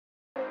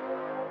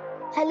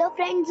Hello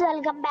friends,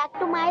 welcome back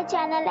to my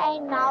channel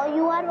and now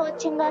you are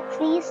watching a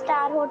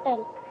 3-star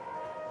hotel.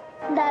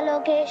 The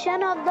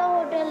location of the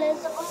hotel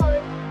is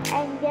good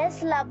and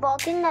guests love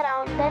walking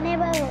around the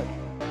neighborhood.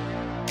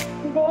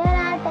 There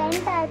are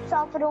 10 types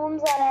of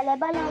rooms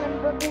available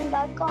on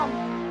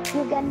booking.com.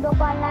 You can book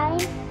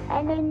online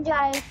and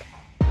enjoy it.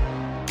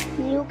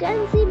 You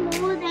can see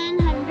more than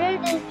 100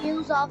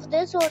 reviews of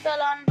this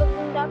hotel on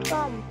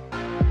booking.com.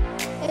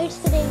 Its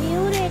review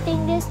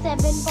rating is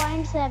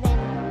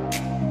 7.7.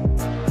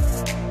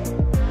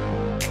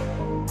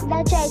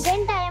 The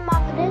check-in time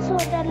of this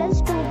hotel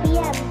is 2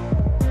 p.m.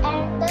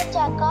 and the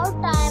checkout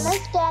time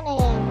is 10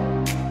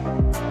 a.m.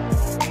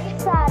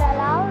 Pets are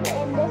allowed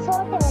in this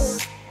hotel.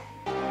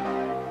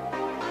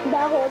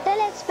 The hotel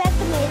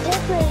accepts major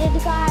credit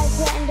cards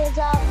and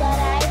reserves the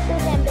right to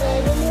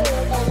temporarily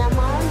hold an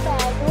amount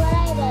prior to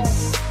arrival.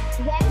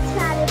 Guests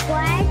are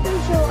required to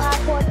show a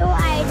photo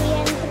ID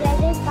and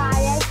credit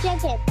card at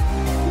check-in.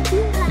 If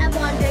you have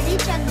already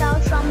checked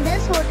out from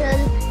this hotel,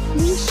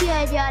 please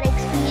share your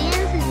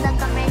experience in the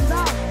comment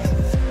box.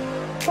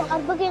 For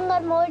booking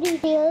or more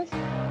details,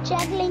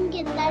 check link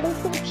in the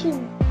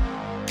description.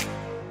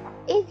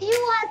 If you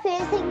are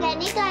facing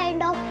any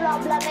kind of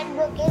problem in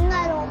booking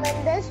a room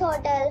in this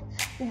hotel,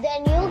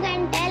 then you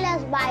can tell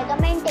us by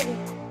commenting.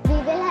 We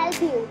will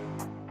help you.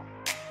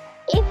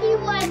 If you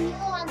are new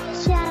on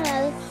this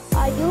channel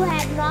or you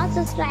have not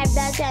subscribed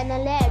our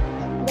channel yet,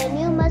 then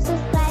you must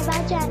subscribe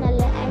our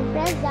channel and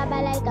press the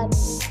bell icon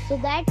so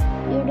that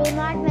you do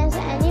not miss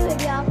any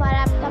video of our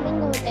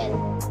upcoming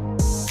hotel.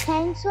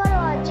 Thanks for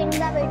watching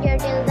the video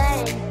till the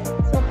end.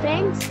 So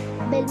friends,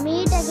 we'll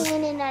meet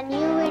again in a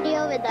new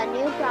video with a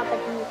new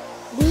property.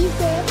 Be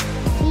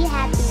safe, be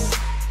happy.